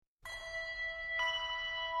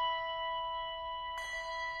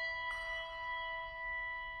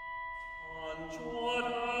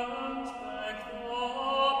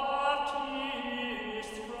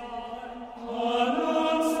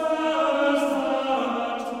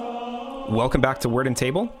Welcome back to Word and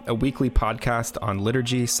Table, a weekly podcast on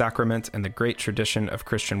liturgy, sacrament, and the great tradition of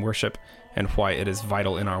Christian worship and why it is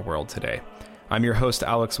vital in our world today. I'm your host,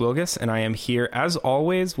 Alex Wilgus, and I am here, as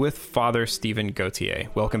always, with Father Stephen Gautier.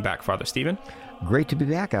 Welcome back, Father Stephen. Great to be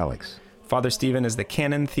back, Alex. Father Stephen is the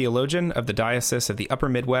canon theologian of the Diocese of the Upper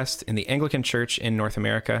Midwest in the Anglican Church in North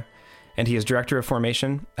America, and he is Director of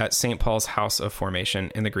Formation at St. Paul's House of Formation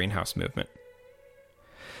in the Greenhouse Movement.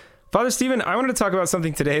 Father Stephen, I wanted to talk about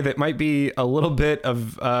something today that might be a little bit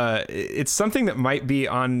of, it's something that might be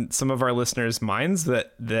on some of our listeners' minds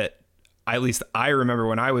that at least I remember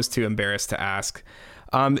when I was too embarrassed to ask,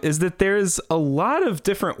 is that there's a lot of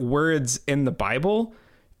different words in the Bible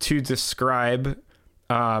to describe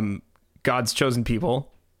God's chosen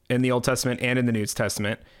people in the Old Testament and in the New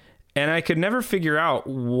Testament. And I could never figure out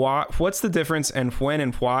what's the difference and when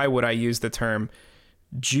and why would I use the term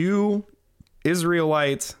Jew,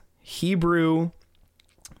 Israelite, Hebrew.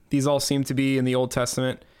 These all seem to be in the Old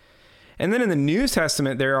Testament. And then in the New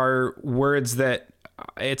Testament, there are words that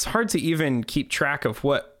it's hard to even keep track of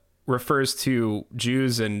what refers to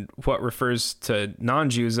Jews and what refers to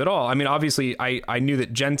non-Jews at all. I mean, obviously, I knew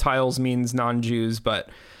that Gentiles means non-Jews, but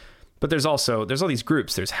there's all these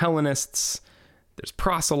groups. There's Hellenists, there's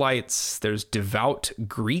proselytes, there's devout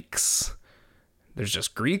Greeks, there's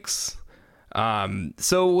just Greeks.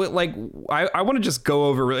 So like, I want to just go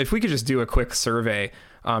over, if we could just do a quick survey,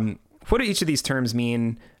 what do each of these terms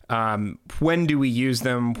mean? When do we use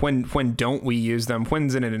them? When don't we use them?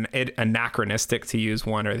 When's it anachronistic to use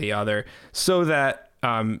one or the other, so that,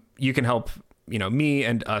 you can help, me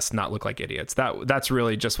and us not look like idiots. That's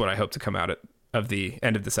really just what I hope to come out of the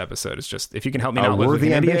end of this episode, is just, if you can help me not look like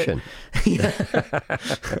an ambition. Idiot.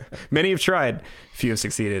 Many have tried, few have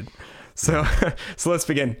succeeded. So let's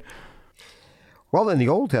begin. Well, in the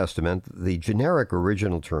Old Testament, the generic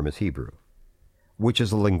original term is Hebrew, which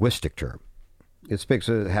is a linguistic term. It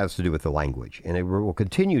has to do with the language, and it will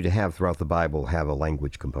continue to have throughout the Bible have a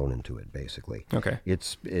language component to it, basically. Okay.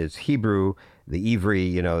 It's Hebrew, the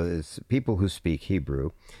Ivri, it's people who speak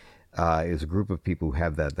Hebrew, is a group of people who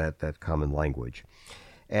have that common language.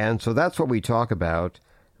 And so that's what we talk about,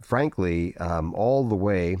 frankly, all the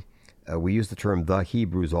way. We use the term the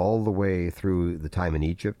Hebrews all the way through the time in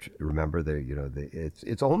Egypt. Remember,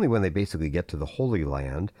 it's only when they basically get to the Holy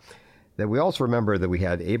Land that we also remember that we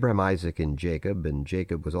had Abraham, Isaac, and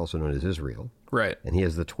Jacob was also known as Israel. Right. And he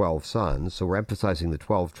has the 12 sons, so we're emphasizing the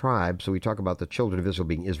 12 tribes, so we talk about the children of Israel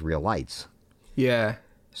being Israelites. Yeah.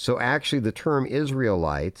 So actually the term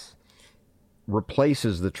Israelites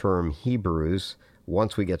replaces the term Hebrews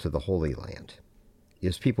once we get to the Holy Land.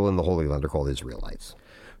 Is people in the Holy Land are called Israelites.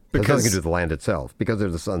 Because it has nothing to do with the land itself, because they're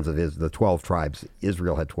the sons of the 12 tribes.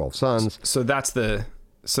 Israel had 12 sons. So that's the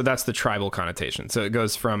tribal connotation. So it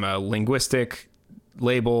goes from a linguistic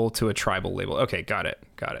label to a tribal label. Okay, got it.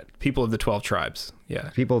 People of the 12 tribes. Yeah.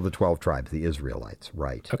 People of the 12 tribes, the Israelites,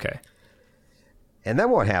 right. Okay. And then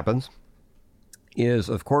what happens is,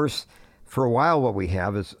 of course, for a while what we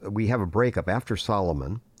have is we have a breakup after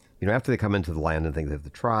Solomon, after they come into the land and things, they have the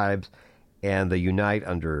tribes, and they unite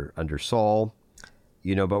under Saul.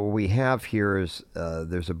 But what we have here is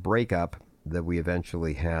there's a breakup that we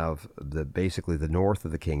eventually have basically the north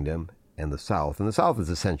of the kingdom and the south. And the south is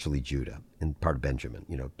essentially Judah and part of Benjamin,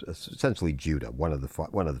 essentially Judah, one of the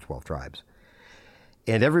 12 tribes.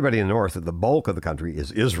 And everybody in the north, the bulk of the country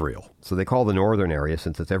is Israel. So they call the northern area,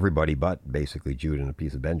 since it's everybody but basically Judah and a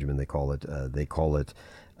piece of Benjamin, they call it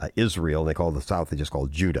Israel. And they call the south, they just call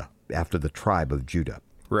it Judah, after the tribe of Judah.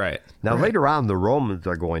 Right. Now, later on, the Romans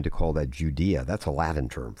are going to call that Judea. That's a Latin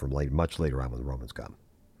term from much later on when the Romans come.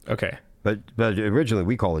 Okay. But originally,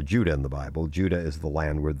 we call it Judah in the Bible. Judah is the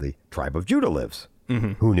land where the tribe of Judah lives.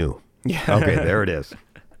 Mm-hmm. Who knew? Yeah. Okay, there it is.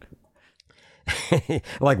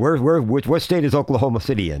 Like, what state is Oklahoma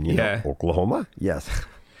City in? Yeah. Oklahoma? Yes.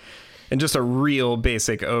 And just a real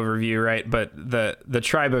basic overview, right? But the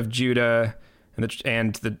tribe of Judah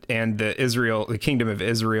and the Israel, the kingdom of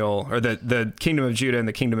Israel, or the kingdom of Judah and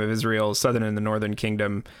the kingdom of Israel, southern and the northern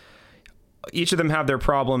kingdom, each of them have their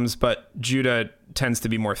problems, but Judah tends to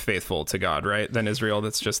be more faithful to God, right, than Israel.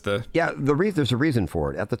 That's just there's a reason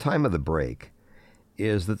for it. At the time of the break,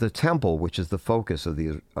 is that the temple, which is the focus of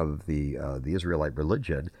the Israelite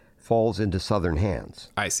religion, falls into southern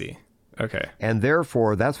hands. I see. Okay. And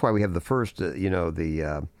therefore, that's why we have the first,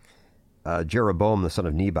 Jeroboam, the son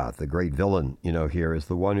of Nebat, the great villain, here is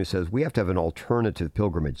the one who says we have to have an alternative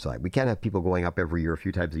pilgrimage site. We can't have people going up every year, a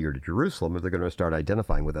few times a year to Jerusalem if they're going to start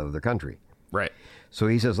identifying with another country. Right. So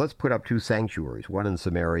he says, let's put up 2 sanctuaries, one in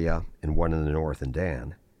Samaria and one in the north in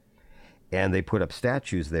Dan. And they put up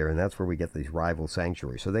statues there, and that's where we get these rival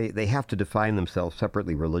sanctuaries. So they have to define themselves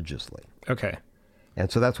separately religiously. Okay. And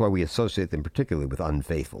so that's why we associate them particularly with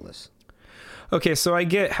unfaithfulness. Okay, so I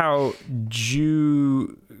get how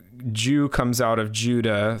Jew comes out of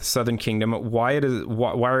Judah, Southern Kingdom. Why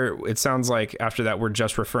it sounds like after that we're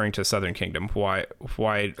just referring to Southern Kingdom. Why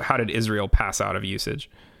how did Israel pass out of usage?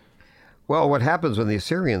 Well, what happens when the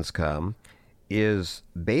Assyrians come is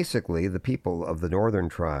basically the people of the northern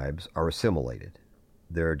tribes are assimilated.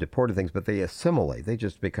 They're deported things, but they assimilate. They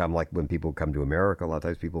just become like when people come to America. A lot of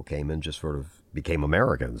times people came and just sort of became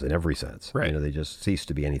Americans in every sense. Right. They just ceased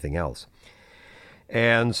to be anything else.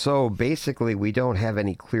 And so basically we don't have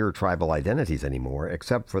any clear tribal identities anymore,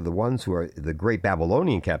 except for the ones who are the great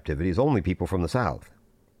Babylonian captivity is only people from the south.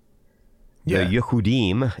 Yeah. The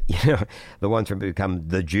Yehudim, the ones who become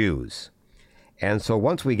the Jews. And so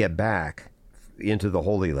once we get back into the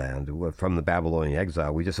Holy Land from the Babylonian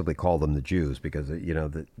exile, we just simply call them the Jews because,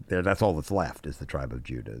 that's all that's left is the tribe of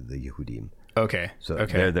Judah, the Yehudim. Okay. So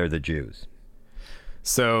okay. they're the Jews.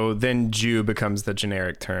 So then Jew becomes the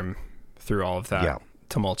generic term through all of that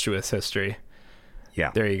tumultuous history.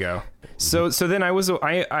 Yeah. There you go. So then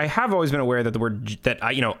I have always been aware that the word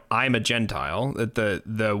I'm a Gentile, that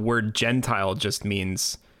the word Gentile just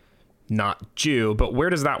means not Jew, but where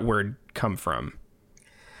does that word come from?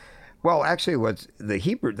 Well, actually what's the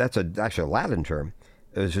Hebrew, that's actually a Latin term.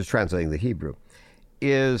 It was just translating the Hebrew,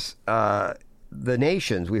 is the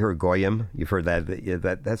nations. We heard goyim. You've heard that.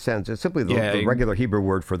 That sounds it's simply the regular Hebrew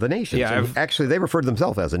word for the nations. Yeah, actually, they refer to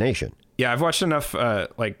themselves as a nation. Yeah, I've watched enough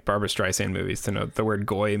like Barbra Streisand movies to know what the word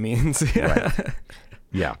goy means. Right.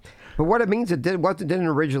 Yeah, but what it means, what it didn't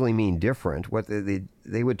originally mean different. What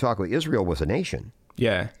they would talk about, Israel was a nation.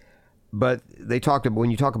 Yeah. But they talked about,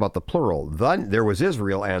 when you talk about the plural, there was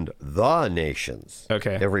Israel and the nations.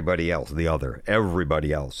 Okay. Everybody else,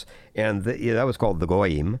 everybody else, and that was called the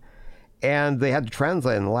goyim. And they had to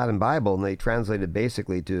translate in the Latin Bible, and they translated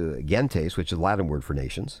basically to gentes, which is a Latin word for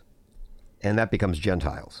nations, and that becomes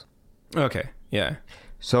Gentiles. Okay, yeah.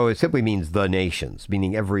 So it simply means the nations,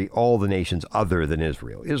 meaning all the nations other than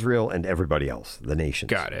Israel. Israel and everybody else, the nations.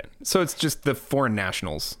 Got it. So it's just the foreign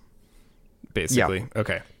nationals, basically. Yeah.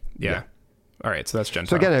 Okay, yeah. All right, so that's Gentile.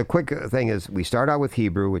 So again, a quick thing is we start out with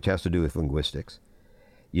Hebrew, which has to do with linguistics.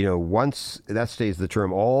 Once that stays the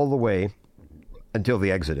term all the way until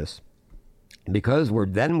the Exodus. Because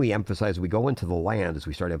we emphasize, we go into the land as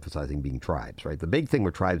we start emphasizing being tribes, right? The big thing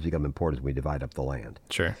where tribes become important is we divide up the land.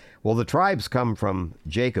 Sure. Well, the tribes come from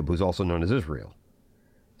Jacob, who's also known as Israel.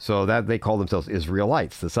 So that they call themselves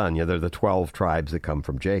Israelites, the son. They're the 12 tribes that come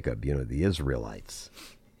from Jacob, the Israelites.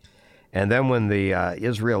 And then when the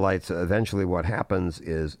Israelites, eventually what happens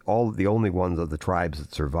is the only one of the tribes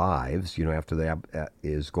that survives, after that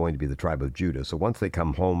is going to be the tribe of Judah. So once they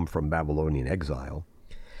come home from Babylonian exile,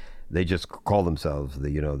 they just call themselves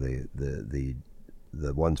the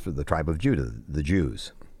ones for the tribe of Judah, the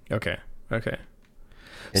Jews. Okay.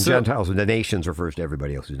 And Gentiles, the nations, refers to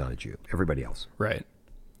everybody else who's not a Jew. Everybody else. Right.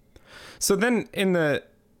 So then in the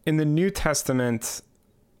New Testament,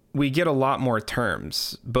 we get a lot more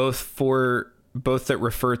terms, both that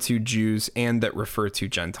refer to Jews and that refer to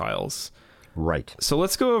Gentiles. Right. So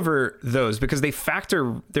let's go over those because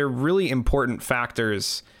they're really important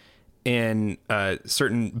factors in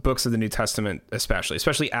certain books of the New Testament,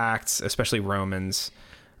 especially Acts, especially Romans.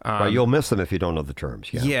 Well, you'll miss them if you don't know the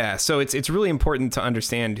terms. Yeah. So it's really important to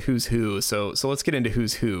understand who's who. So let's get into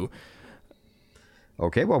who's who.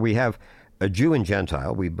 Okay. Well, we have a Jew and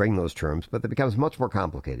Gentile. We bring those terms, but it becomes much more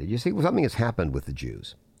complicated. You see, something has happened with the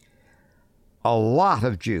Jews. A lot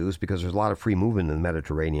of Jews, because there's a lot of free movement in the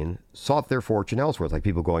Mediterranean, sought their fortune elsewhere, like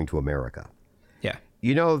people going to America. Yeah.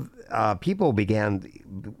 People began,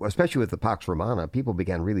 especially with the Pax Romana, people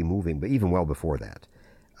began really moving, but even well before that,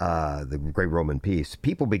 the Great Roman Peace,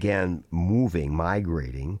 people began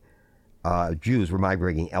migrating. Jews were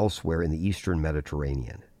migrating elsewhere in the Eastern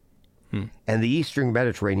Mediterranean. And the Eastern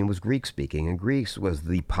Mediterranean was Greek-speaking, and Greece was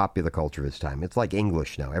the popular culture of its time. It's like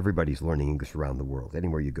English now. Everybody's learning English around the world.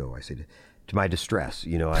 Anywhere you go, I say, to my distress,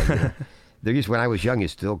 when I was young, you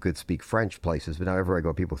still could speak French places, but now everywhere I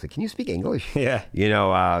go, people say, "Can you speak English?" Yeah.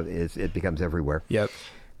 It becomes everywhere. Yep.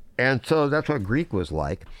 And so that's what Greek was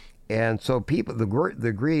like. And so people,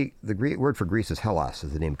 the Greek word for Greece is Hellas,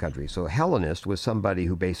 is the name of the country. So Hellenist was somebody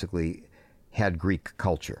who basically had Greek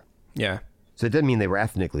culture. Yeah. So it didn't mean they were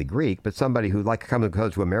ethnically Greek, but somebody who come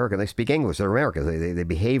to America and they speak English. They're Americans. They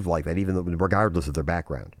behave like that, regardless of their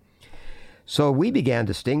background. So we began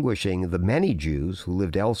distinguishing the many Jews who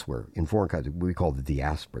lived elsewhere in foreign countries. We call the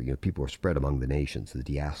diaspora. People who are spread among the nations, the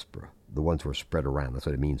diaspora, the ones who are spread around. That's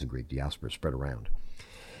what it means in Greek, diaspora, spread around.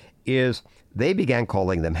 Is they began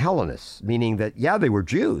calling them Hellenists, meaning that, yeah, they were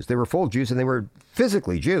Jews. They were full Jews, and they were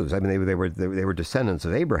physically Jews. I mean, they were descendants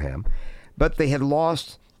of Abraham, but they had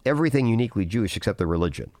lost everything uniquely Jewish except their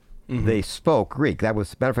religion. Mm-hmm. They spoke Greek. Matter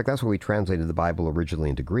of fact, that's why we translated the Bible originally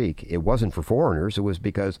into Greek. It wasn't for foreigners. It was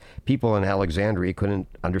because people in Alexandria couldn't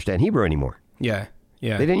understand Hebrew anymore. Yeah,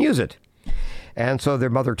 yeah. They didn't use it. And so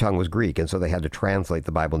their mother tongue was Greek, and so they had to translate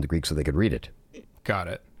the Bible into Greek so they could read it. Got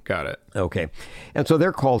it. Okay. And so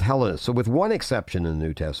they're called Hellenists. So with one exception in the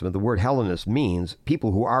New Testament, the word Hellenist means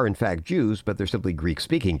people who are in fact Jews, but they're simply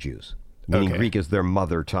Greek-speaking Jews, meaning Okay. Greek is their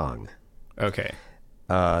mother tongue, Okay.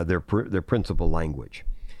 their principal language.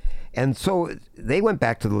 And so they went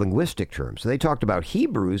back to the linguistic terms. So they talked about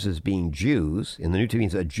Hebrews as being Jews. In the New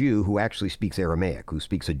Testament, means a Jew who actually speaks Aramaic, who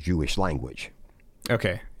speaks a Jewish language.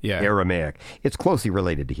 Okay. Yeah. Aramaic. It's closely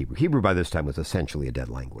related to Hebrew. Hebrew by this time was essentially a dead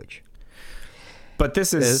language. But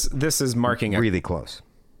this is marking Really close.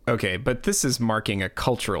 Okay, but this is marking a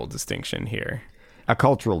cultural distinction here. A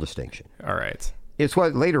cultural distinction. All right. It's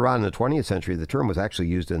what later on in the 20th century, the term was actually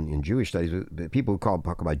used in Jewish studies. People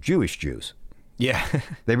talk about Jewish Jews. Yeah.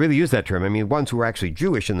 They really use that term. I mean, ones who were actually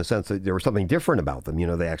Jewish in the sense that there was something different about them.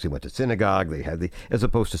 They actually went to synagogue. They had as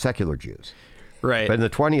opposed to secular Jews. Right. But in the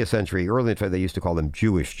 20th century, early in fact, they used to call them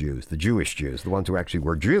Jewish Jews, the Jewish Jews, the ones who actually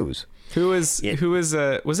were Jews. Was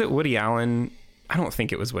it Woody Allen? I don't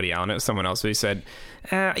think it was Woody Allen. It was someone else. But he said,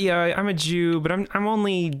 "Yeah, I'm a Jew, but I'm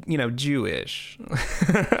only Jewish."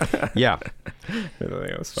 Yeah.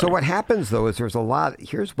 So So what happens though is there's a lot.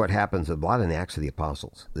 Here's what happens a lot in the Acts of the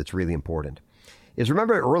Apostles. That's really important. Is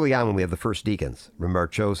remember early on when we have the first deacons, remember are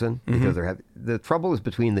chosen because the trouble is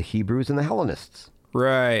between the Hebrews and the Hellenists.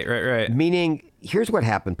 Right. Meaning, here's what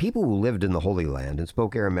happened: people who lived in the Holy Land and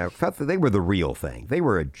spoke Aramaic felt that they were the real thing. They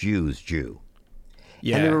were a Jew's Jew.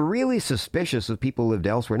 Yeah. And they were really suspicious of people who lived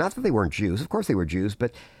elsewhere. Not that they weren't Jews. Of course they were Jews,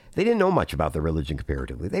 but they didn't know much about their religion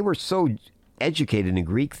comparatively. They were so educated in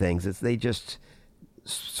Greek things that they just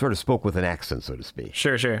sort of spoke with an accent, so to speak.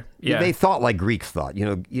 Sure. Yeah. They thought like Greeks thought.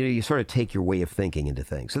 You sort of take your way of thinking into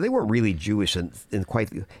things. So they weren't really Jewish in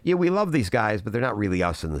quite... we love these guys, but they're not really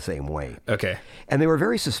us in the same way. Okay. And they were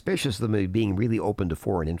very suspicious of them being really open to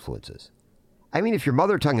foreign influences. I mean, if your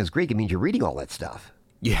mother tongue is Greek, it means you're reading all that stuff.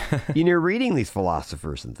 Yeah. You're reading these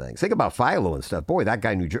philosophers and things. Think about Philo and stuff. Boy, that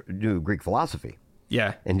guy knew Greek philosophy.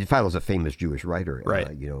 Yeah. And Philo's a famous Jewish writer,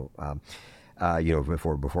 right.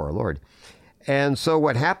 Before our Lord. And so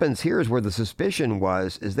what happens here is where the suspicion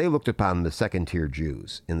is they looked upon the second-tier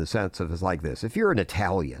Jews in the sense of it's like this. If you're an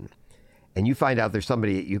Italian and you find out there's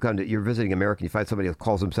somebody, you're visiting America, you find somebody who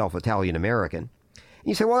calls himself Italian-American, and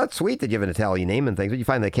you say, well, that's sweet that you have an Italian name and things, but you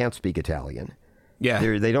find they can't speak Italian.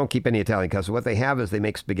 Yeah. They don't keep any Italian customs. What they have is they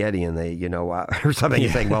make spaghetti and they, or something.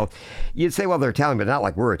 Yeah. You'd say, well, they're Italian, but not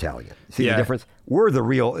like we're Italian. See the difference? We're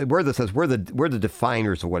the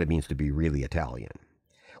definers of what it means to be really Italian.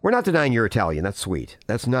 We're not denying you're Italian. That's sweet.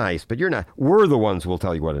 That's nice, but you're not. We're the ones who will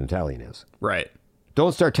tell you what an Italian is. Right.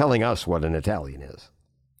 Don't start telling us what an Italian is.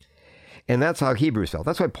 And that's how Hebrews felt.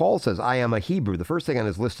 That's why Paul says, I am a Hebrew. The first thing on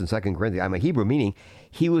his list in 2 Corinthians, I'm a Hebrew, meaning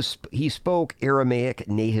he spoke Aramaic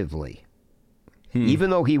natively. Even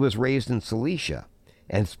though he was raised in Cilicia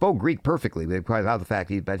and spoke Greek perfectly, because of the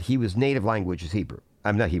fact but his native language is Hebrew.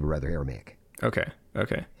 I'm not Hebrew, rather Aramaic. Okay.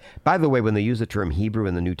 By the way, when they use the term Hebrew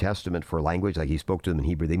in the New Testament for language, like he spoke to them in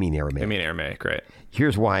Hebrew, they mean Aramaic. They mean Aramaic, right?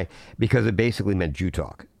 Here's why. Because it basically meant Jew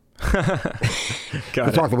talk.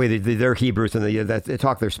 They talk the way they're Hebrews and they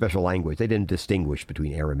talk their special language. They didn't distinguish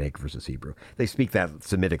between Aramaic versus Hebrew. They speak that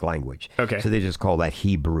Semitic language. Okay. So they just call that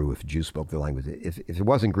Hebrew if Jews spoke their language. If it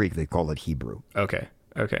wasn't Greek, they'd call it Hebrew. Okay.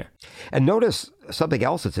 And notice something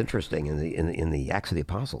else that's interesting in the Acts of the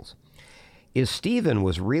Apostles is Stephen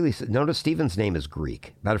was really... Notice Stephen's name is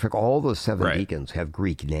Greek. Matter of fact, all those seven deacons have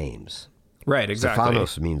Greek names. Right, exactly.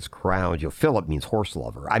 Stephanos means crowned. Philip means horse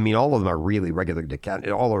lover. I mean, all of them are really regular.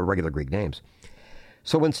 All are regular Greek names.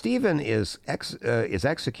 So when Stephen is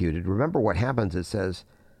executed, remember what happens. It says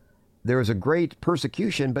there is a great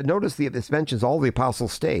persecution, but notice this mentions all the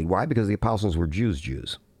apostles stayed. Why? Because the apostles were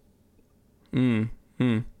Jews. No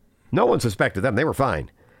one suspected them. They were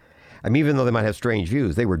fine. I mean, even though they might have strange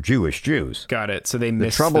views, they were Jewish Jews. Got it. So they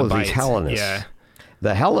missed the trouble the is these Hellenists. Yeah.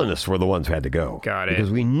 The Hellenists were the ones who had to go. Got it. Because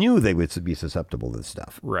we knew they would be susceptible to this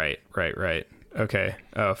stuff. Right. Okay.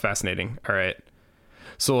 Oh, fascinating. All right.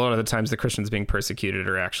 So a lot of the times the Christians being persecuted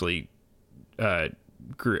are actually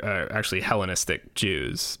Hellenistic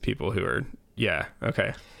Jews, people who are, yeah,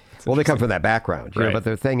 okay. Well, they come from that background, you know, Right. but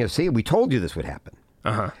their thing is, see, we told you this would happen.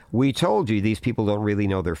 Uh-huh. We told you these people don't really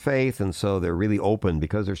know their faith, and so they're really open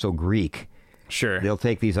because they're so Greek. Sure. They'll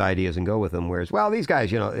take these ideas and go with them. Whereas, well, these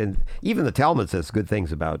guys, you know, and even the Talmud says good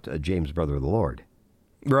things about James, brother of the Lord.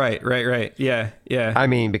 Right. Yeah. Yeah. I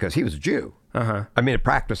mean, because he was a Jew. Uh-huh. I mean, a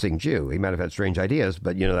practicing Jew. He might have had strange ideas,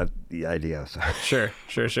 but you know that the idea. So.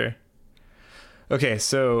 Sure. Okay,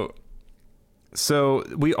 so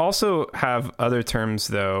we also have other terms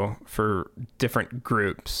though for different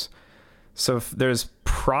groups. So there's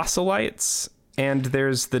proselytes and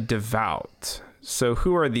there's the devout. So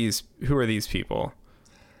who are these people?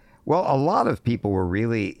 Well, a lot of people were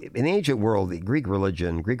really in the ancient world. The Greek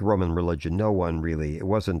religion, Greek Roman religion, no one really.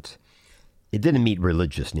 It didn't meet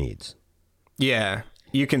religious needs. Yeah,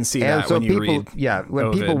 you can see And that so when you people, read. when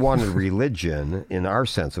Ovid. people wanted religion in our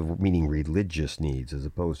sense of meaning religious needs, as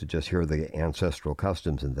opposed to just here are the ancestral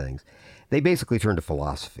customs and things, they basically turned to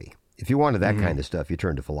philosophy. If you wanted that kind of stuff, you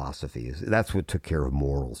turned to philosophy. That's what took care of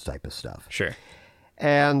morals type of stuff. Sure.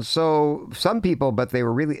 And so some people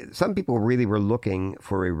really were looking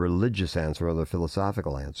for a religious answer or a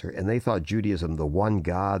philosophical answer, and they thought Judaism, the one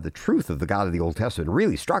God, the truth of the God of the Old Testament,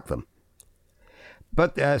 really struck them.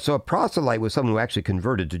 But so a proselyte was someone who actually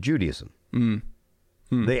converted to Judaism.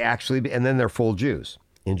 They actually, and then they're full Jews.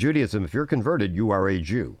 In Judaism, if you're converted, you are a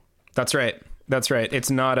Jew. That's right. It's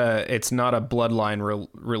not a bloodline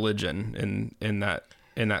religion in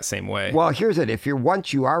that same way. Well, here's it.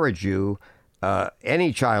 Once you are a Jew,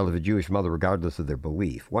 any child of a Jewish mother, regardless of their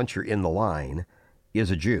belief, once you're in the line,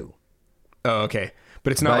 is a Jew. Oh, okay.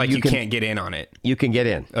 But it's not But like you you can- can't get in on it. You can get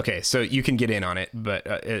in. Okay, so you can get in on it, but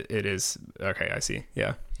it is okay. I see.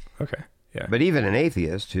 Yeah. Okay. Yeah. But even an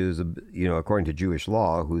atheist who's, according to Jewish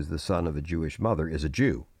law, who's the son of a Jewish mother, is a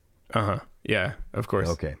Jew. Yeah. Of course.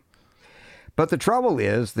 Okay. But the trouble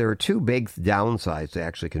is there are two big downsides to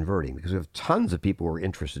actually converting because we have tons of people who are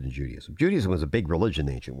interested in Judaism. Judaism was a big religion in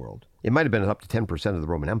the ancient world. It might have been up to 10% of the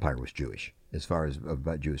Roman Empire was Jewish as far as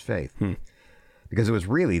about Jewish faith. Because it was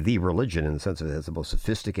really the religion in the sense of it's the most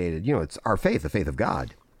sophisticated, it's our faith, the faith of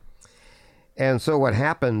God. And so what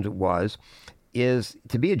happened is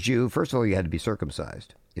to be a Jew, first of all, you had to be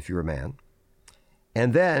circumcised if you were a man.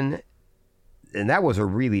 And that was a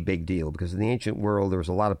really big deal because in the ancient world, there was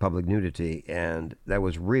a lot of public nudity, and that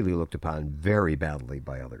was really looked upon very badly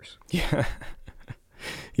by others. Yeah.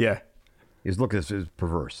 Yeah. It was looked as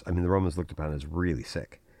perverse. I mean, the Romans looked upon it as really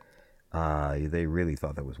sick. They really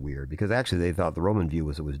thought that was weird because actually they thought the Roman view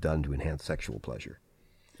was it was done to enhance sexual pleasure.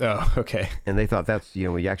 Oh, okay. And they thought that's,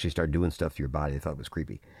 when you actually start doing stuff to your body, they thought it was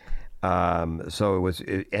creepy. So it was,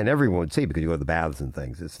 and everyone would say because you go to the baths and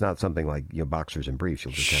things, it's not something like, boxers and briefs.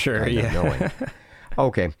 You'll just have Sure, to kind of know it.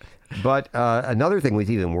 Okay. But another thing was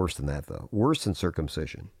even worse than that, though. Worse than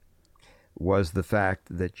circumcision was the fact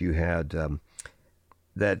that you had,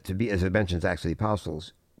 that to be, as it mentions, actually the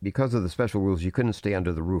apostles, because of the special rules, you couldn't stay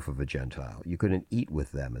under the roof of a Gentile. You couldn't eat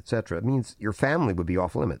with them, etc. It means your family would be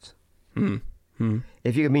off limits.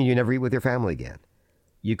 If you mean you never eat with your family again.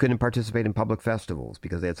 You couldn't participate in public festivals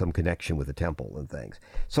because they had some connection with the temple and things.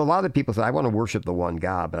 So a lot of people said, I want to worship the one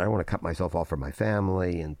God, but I don't want to cut myself off from my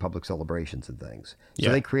family and public celebrations and things. So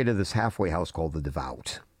Yeah. they created this halfway house called the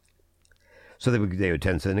Devout. So they would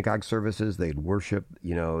attend synagogue services. They'd worship,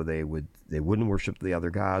 they wouldn't worship the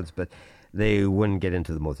other gods, but they wouldn't get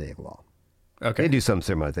into the Mosaic law. Okay. They do some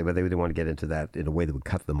similar thing, but they didn't want to get into that in a way that would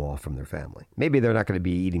cut them off from their family. Maybe they're not going to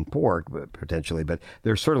be eating pork, potentially, but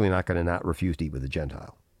they're certainly not going to not refuse to eat with a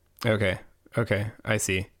Gentile. Okay. I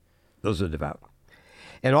see. Those are devout.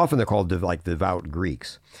 And often they're called devout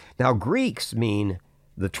Greeks. Now,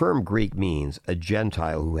 the term Greek means a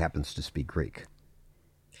Gentile who happens to speak Greek,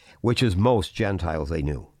 which is most Gentiles they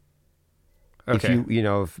knew. Okay. If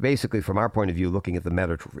if basically from our point of view, looking at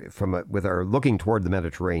the looking toward the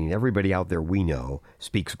Mediterranean, everybody out there we know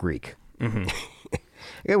speaks Greek.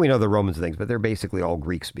 Yeah, we know the Romans and things, but they're basically all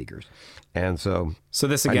Greek speakers. And so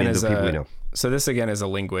this again the people we know. is a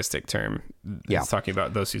linguistic term. Yeah. It's talking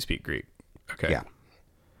about those who speak Greek. Okay. Yeah.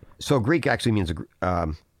 So Greek actually means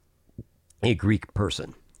a Greek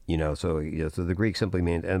person. So the Greek simply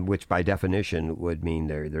means, and which by definition would mean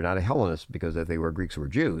they're not a Hellenist, because if they were Greeks who were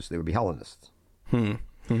Jews, they would be Hellenists.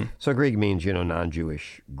 So Greek means,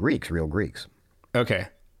 non-Jewish Greeks, real Greeks. Okay.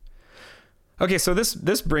 So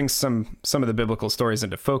this brings some of the biblical stories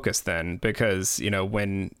into focus then, because,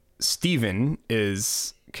 when Stephen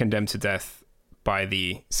is condemned to death by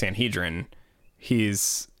the Sanhedrin,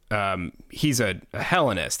 he's a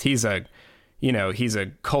Hellenist. He's a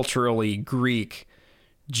culturally Greek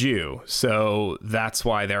Jew. So that's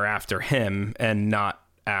why they're after him and not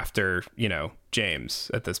after,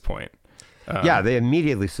 James at this point. Yeah, they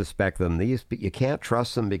immediately suspect them. You can't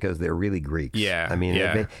trust them because they're really Greeks. Yeah, I mean,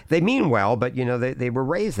 yeah. they mean well, but they were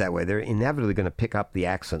raised that way. They're inevitably going to pick up the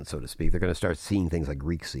accent, so to speak. They're going to start seeing things like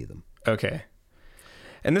Greeks see them. Okay.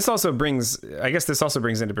 And this also brings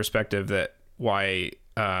into perspective that why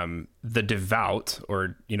the devout,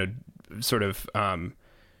 or sort of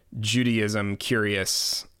Judaism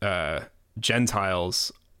curious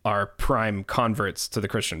Gentiles are prime converts to the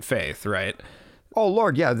Christian faith, right? Oh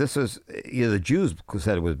Lord, yeah. This is the Jews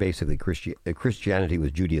said it was basically Christianity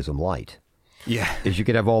was Judaism light. Yeah, is you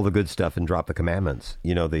could have all the good stuff and drop the commandments.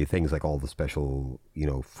 The things like all the special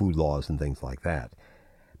food laws and things like that.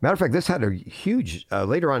 Matter of fact, this had a huge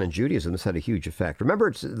later on in Judaism. This had a huge effect.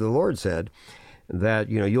 Remember, the Lord said that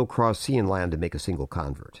you'll cross sea and land to make a single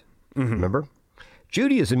convert. Mm-hmm. Remember,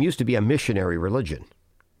 Judaism used to be a missionary religion.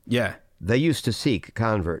 Yeah, they used to seek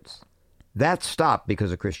converts. That stopped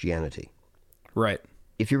because of Christianity. Right.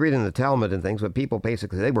 If you read in the Talmud and things, what people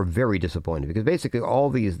basically, they were very disappointed because basically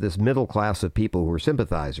this middle class of people who were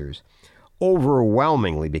sympathizers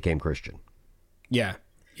overwhelmingly became Christian. Yeah.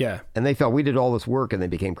 Yeah. And they felt we did all this work and they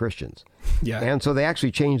became Christians. Yeah. And so they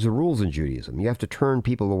actually changed the rules in Judaism. You have to turn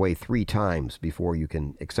people away 3 times before you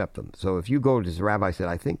can accept them. So if you go to the rabbi and said,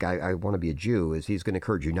 I think I want to be a Jew, he's going to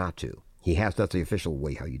encourage you not to. That's the official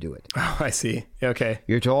way how you do it. Oh, I see. Okay.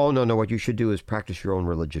 You're told, no, what you should do is practice your own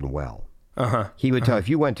religion well. He would tell, if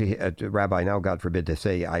you went to a rabbi, now God forbid, to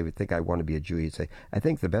say, I think I want to be a Jew, he'd say, I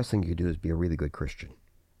think the best thing you could do is be a really good Christian.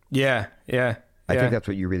 Yeah, yeah. I think that's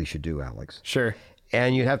what you really should do, Alex. Sure.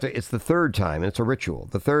 And you'd have to, it's the 3rd time, and it's a ritual.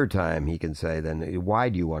 The 3rd time he can say, then, why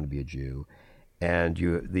do you want to be a Jew? And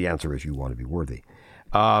the answer is you want to be worthy.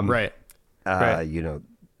 Right. But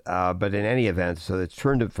in any event, so it's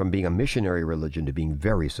turned from being a missionary religion to being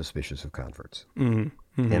very suspicious of converts and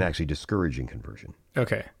actually discouraging conversion.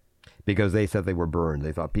 Okay. Because they said they were burned.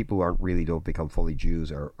 They thought people who don't become fully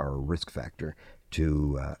Jews are a risk factor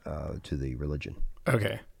to the religion.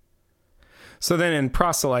 Okay. So then in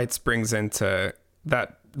proselytes brings into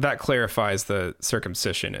that clarifies the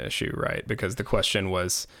circumcision issue, right? Because the question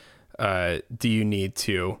was, do you need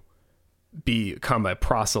to become a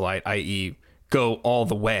proselyte, i.e. go all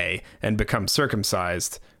the way and become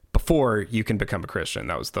circumcised before you can become a Christian?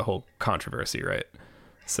 That was the whole controversy, right?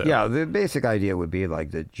 So yeah, the basic idea would be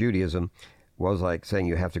like that Judaism was like saying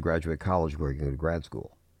you have to graduate college where you go to grad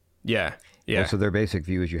school. Yeah, yeah. And so their basic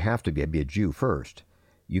view is you have to be a Jew first.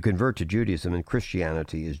 You convert to Judaism, and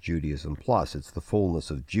Christianity is Judaism plus. It's the fullness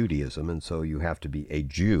of Judaism, and so you have to be a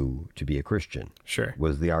Jew to be a Christian. Sure.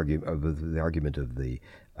 Was the argument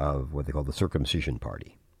of what they call the circumcision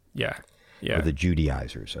party. Yeah, yeah. Or the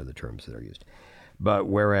Judaizers are the terms that are used. But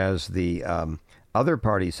whereas the other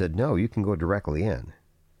party said, no, you can go directly in.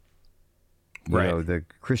 The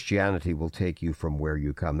Christianity will take you from where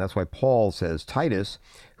you come. That's why Paul says Titus,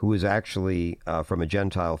 who is actually from a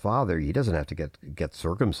Gentile father, he doesn't have to get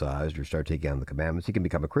circumcised or start taking on the commandments. He can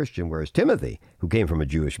become a Christian, whereas Timothy, who came from a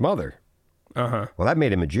Jewish mother, well, that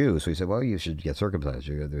made him a Jew. So he said, well, you should get circumcised.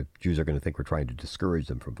 The Jews are going to think we're trying to discourage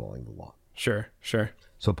them from following the law. Sure, sure.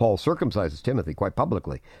 So Paul circumcises Timothy quite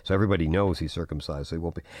publicly. So everybody knows he's circumcised. So he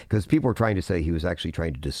won't be, because people were trying to say he was actually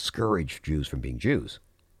trying to discourage Jews from being Jews.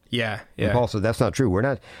 Yeah, yeah. And Paul said, that's not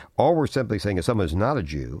true. All we're simply saying is someone who's not a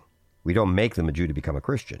Jew, we don't make them a Jew to become a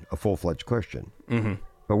Christian, a full-fledged Christian. Mm-hmm.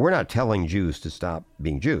 But we're not telling Jews to stop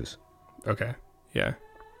being Jews. Okay, yeah.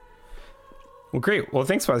 Well, great. Well,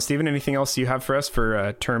 thanks, Father Stephen. Anything else you have for us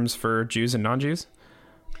for terms for Jews and non-Jews?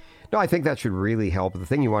 No, I think that should really help. The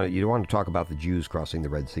thing you don't want to talk about the Jews crossing the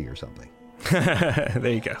Red Sea or something. There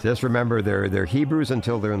you go. Just remember, they're Hebrews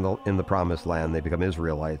until they're in the Promised Land. They become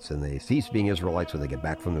Israelites, and they cease being Israelites when they get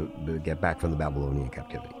back from the Babylonian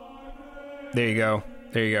captivity. There you go.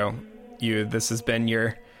 There you go. This has been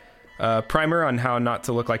your primer on how not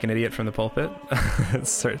to look like an idiot from the pulpit.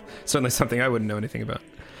 It's certainly something I wouldn't know anything about.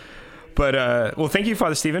 But well, thank you,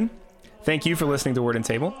 Father Stephen. Thank you for listening to Word and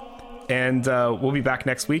Table. And we'll be back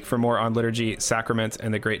next week for more on liturgy, sacrament,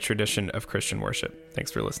 and the great tradition of Christian worship. Thanks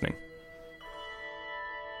for listening.